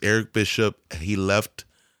 And he was Eric Bishop. He left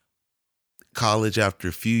college after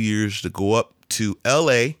a few years to go up to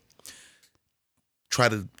LA,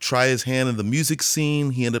 try his hand in the music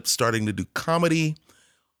scene. He ended up starting to do comedy.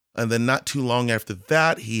 And then not too long after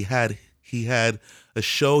that, he had a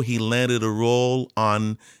show. He landed a role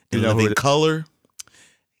on In Living Color.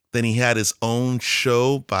 Then he had his own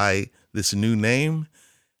show by this new name.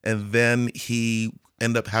 And then he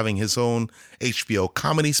ended up having his own HBO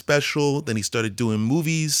comedy special. Then he started doing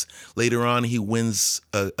movies. Later on, he wins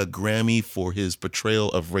a Grammy for his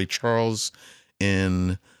portrayal of Ray Charles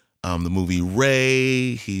in the movie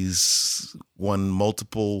Ray. He's won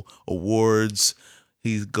multiple awards.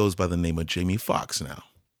 He goes by the name of Jamie Foxx now.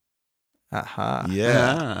 Aha.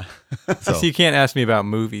 Yeah. So you can't ask me about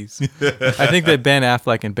movies. I think that Ben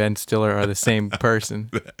Affleck and Ben Stiller are the same person.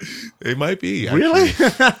 They might be. Really?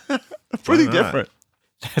 Pretty not? different.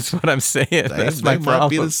 That's what I'm saying. That's my they problem. might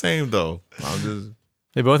be the same, though.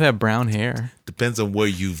 They both have brown hair. Depends on where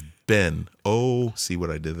you've been. Oh, see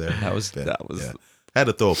what I did there? That was Yeah. Had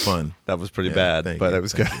to throw a pun. that was pretty Yeah, bad, but you, it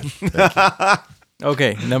was good.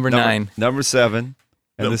 Okay, number 9. Number 7,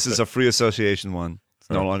 and this is a free association one. It's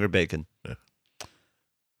no longer bacon.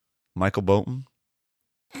 Michael Bolton.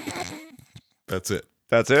 That's it.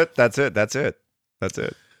 That's it. That's it. That's it. That's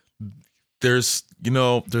it. There's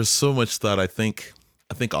so much that I think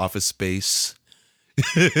Office Space.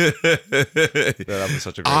 That was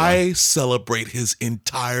such a great I celebrate his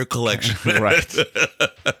entire collection. Right.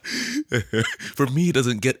 For me, it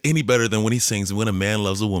doesn't get any better than when he sings "When a Man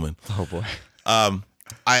Loves a Woman." Oh boy.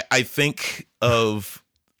 I think of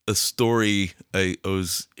a story I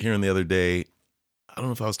was hearing the other day. I don't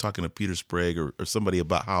know if I was talking to Peter Sprague or somebody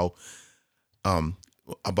about how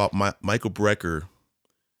about Michael Brecker.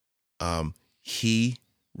 He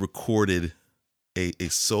recorded a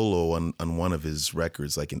solo on one of his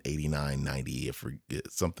records, like in 89, 90, I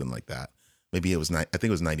forget, something like that. Maybe it was I think it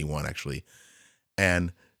was 91 actually.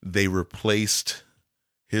 And they replaced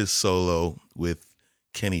his solo with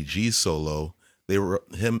Kenny G's solo. They were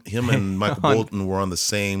him and Michael Bolton were on the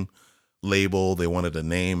same label. They wanted a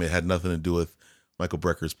name. It had nothing to do with Michael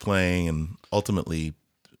Brecker's playing, and ultimately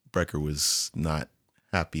Brecker was not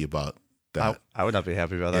happy about that. I would not be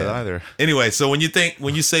happy about that either. Anyway, so when you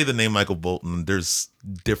say the name Michael Bolton, there's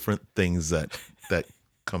different things that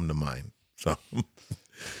come to mind. So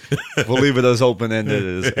We'll leave it as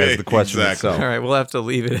open-ended as the question Exactly. itself. All right, we'll have to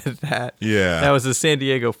leave it at that. yeah, That was the San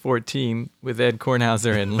Diego 14 with Ed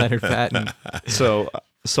Kornhauser and Leonard Patton. So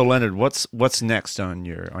Leonard, what's next on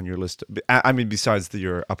your list? I mean, besides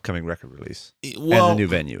your upcoming record release and the new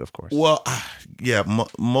venue, of course. Well, yeah,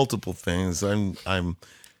 multiple things. I'm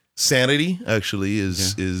Sanity actually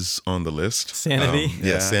is on the list. Sanity?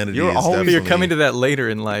 Yeah, Sanity. You're is always- definitely, You're coming to that later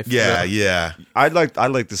in life. Yeah, The yeah. I'd like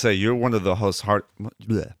to say you're one of the host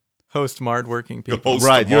marred working people. Host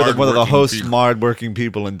right. of You're one of the hardworking host people. hard-working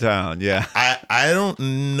people in town. Yeah. I don't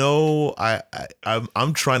know.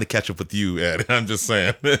 I'm trying to catch up with you, Ed. I'm just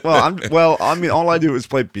saying. Well, I mean, all I do is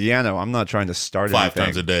play piano. I'm not trying to start 5 anything.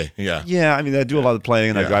 times a day. Yeah. Yeah, I mean, I do a lot of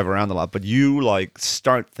playing and I Yeah. drive around a lot, but you like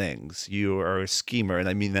start things. You are a schemer, and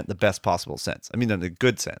I mean that in the best possible sense. I mean that in a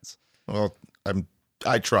good sense. Well,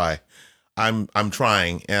 I try. I'm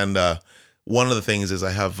trying, and one of the things is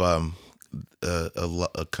I have a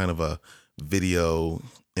kind of a video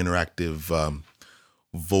interactive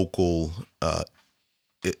vocal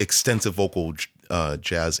extensive vocal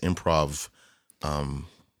jazz improv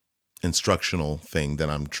instructional thing that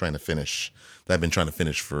I'm trying to finish. That I've been trying to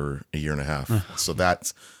finish for a year and a half. So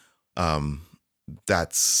that's a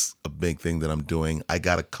big thing that I'm doing. I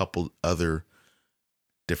got a couple other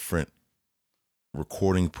different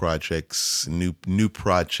recording projects, new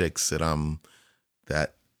projects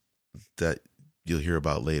that you'll hear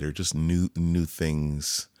about later. Just new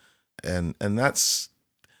things, and that's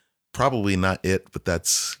probably not it, but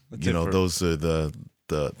that's That's you it know for- those are the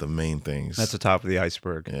main things. That's the top of the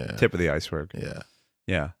iceberg. Yeah. Tip of the iceberg. Yeah.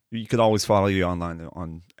 Yeah. You can always follow you online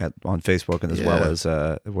on Facebook and as well Yeah. as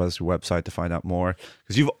your website to find out more,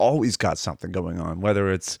 because you've always got something going on,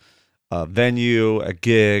 whether it's a venue, a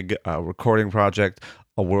gig, a recording project,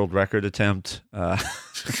 a world record attempt. Yeah.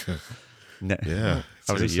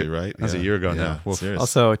 That was a Seriously, year, right? That was a year ago now. Well, Seriously.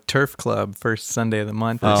 Also, Turf Club, first Sunday of the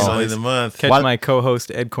month. Oh. You can Sunday always of the month. catch Why- my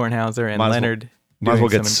co-host Ed Kornhauser and Might as well- Leonard. Might as well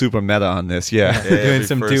doing get some- super meta on this. Yeah. doing Every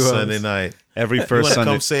some first duos. Sunday night. Every You first want to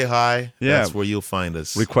Sunday. come say hi? Yeah. That's where you'll find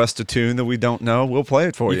us. Request a tune that we don't know. We'll play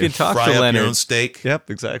it for you. You can talk Fry to up Leonard. your own steak. Yep,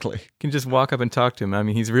 exactly. You can just walk up and talk to him. I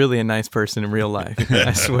mean, he's really a nice person in real life.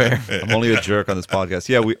 I swear. I'm only a jerk on this podcast.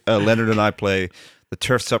 Yeah, we Leonard and I play the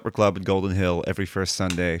Turf Supper Club in Golden Hill every first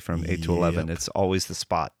Sunday from 8 to 11. Yep. It's always the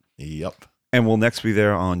spot. Yep. And we'll next be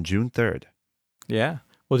there on June 3rd. Yeah.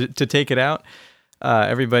 Well, to take it out,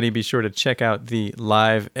 everybody be sure to check out the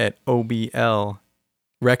Live at OBL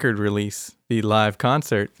record release, the live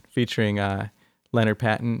concert featuring Leonard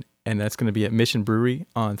Patton, and that's going to be at Mission Brewery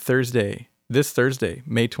on this Thursday,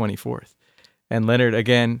 May 24th. And Leonard,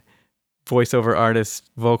 again, voiceover artist,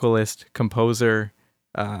 vocalist, composer,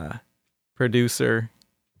 producer,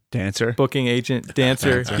 Dancer. booking agent,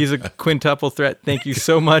 dancer. He's a quintuple threat. Thank you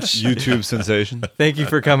so much. YouTube sensation. Thank you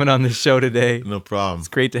for coming on this show today. No problem. It's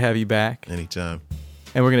great to have you back. Anytime.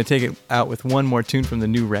 And we're going to take it out with one more tune from the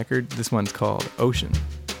new record. This one's called Ocean.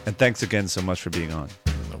 And thanks again so much for being on.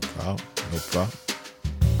 No problem. No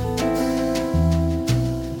problem.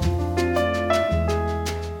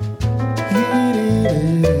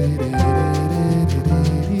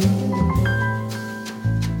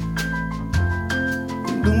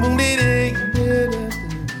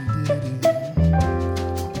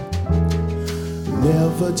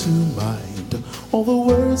 Never to mind all the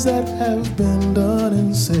words that have been done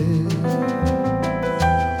and said.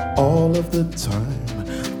 All of the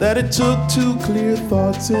time that it took to clear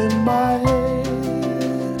thoughts in my head.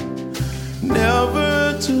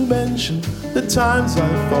 Never to to mention the times I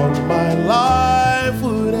thought my life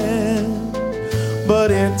would end. But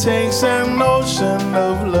it takes an ocean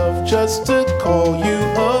of love just to call you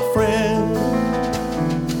a friend.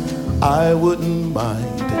 I wouldn't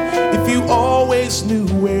mind if you always knew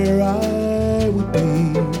where I would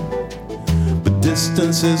be. But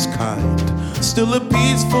distance is kind, still a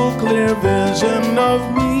peaceful, clear vision of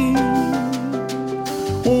me.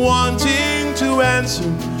 Wanting to answer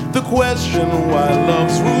the question why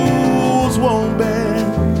love's rules won't bend.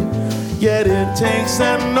 Yet it takes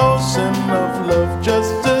an ocean of love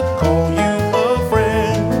just to call you a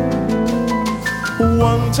friend.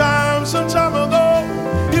 One time, some time ago,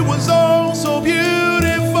 it was all so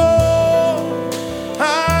beautiful.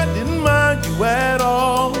 I didn't mind you at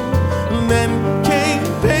all. And then came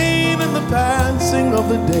pain in the passing of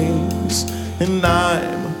the days, and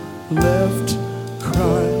I'm left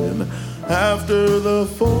crying after the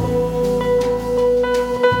fall.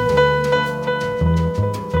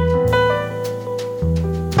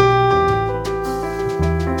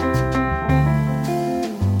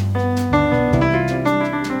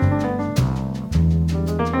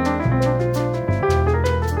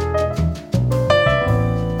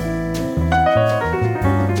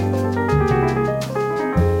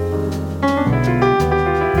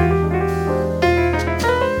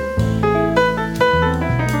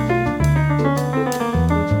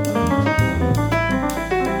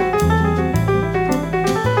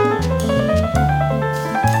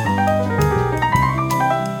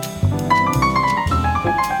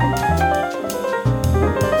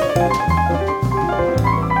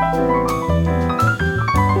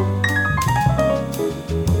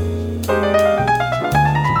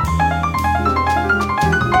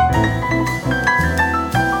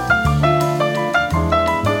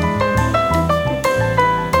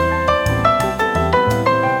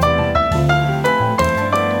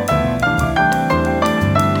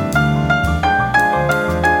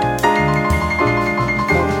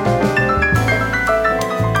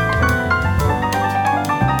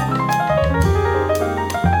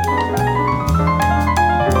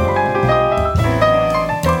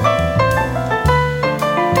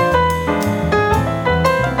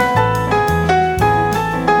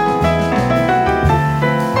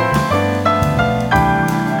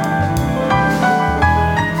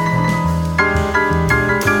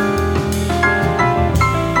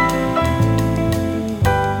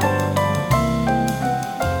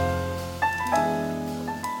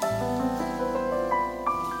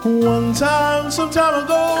 One time, some time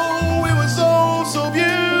ago, it was all so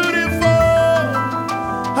beautiful.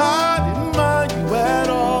 I didn't mind you at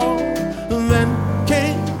all. And then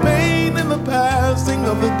came pain in the passing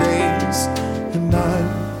of the days, and I'm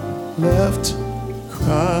left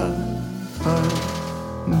crying,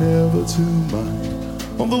 never to mind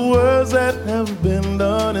all the words that have been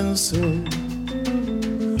done and said.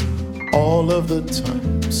 All of the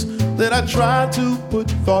times that I tried to put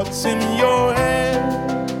thoughts in your head.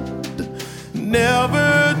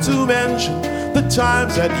 Never to mention the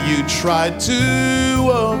times that you tried to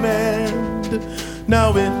amend.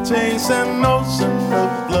 Now it takes an ocean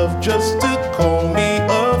of love just to call me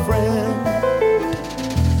a friend.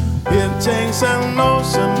 It takes an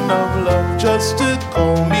ocean of love just to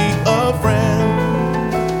call me a friend.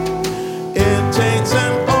 It takes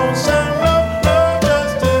an ocean of love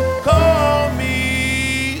just to call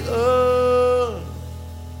me a friend.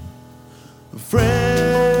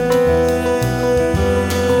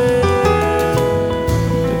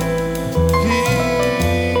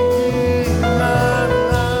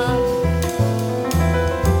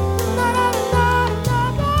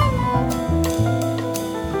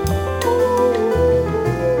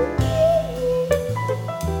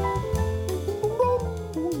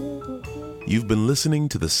 You've been listening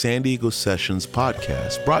to the San Diego Sessions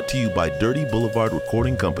podcast, brought to you by Dirty Boulevard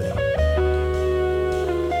Recording Company.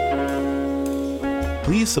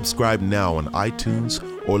 Please subscribe now on iTunes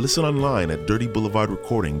or listen online at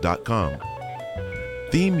dirtyboulevardrecording.com.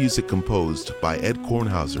 Theme music composed by Ed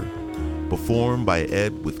Kornhauser, performed by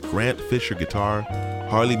Ed with Grant Fisher guitar,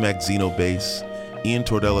 Harley Mazzino bass, Ian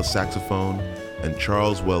Tordella saxophone, and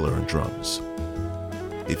Charles Weller on drums.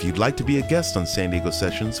 If you'd like to be a guest on San Diego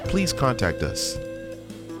Sessions, please contact us.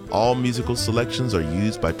 All musical selections are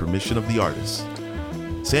used by permission of the artist.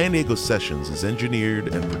 San Diego Sessions is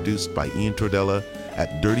engineered and produced by Ian Tordella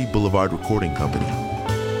at Dirty Boulevard Recording Company.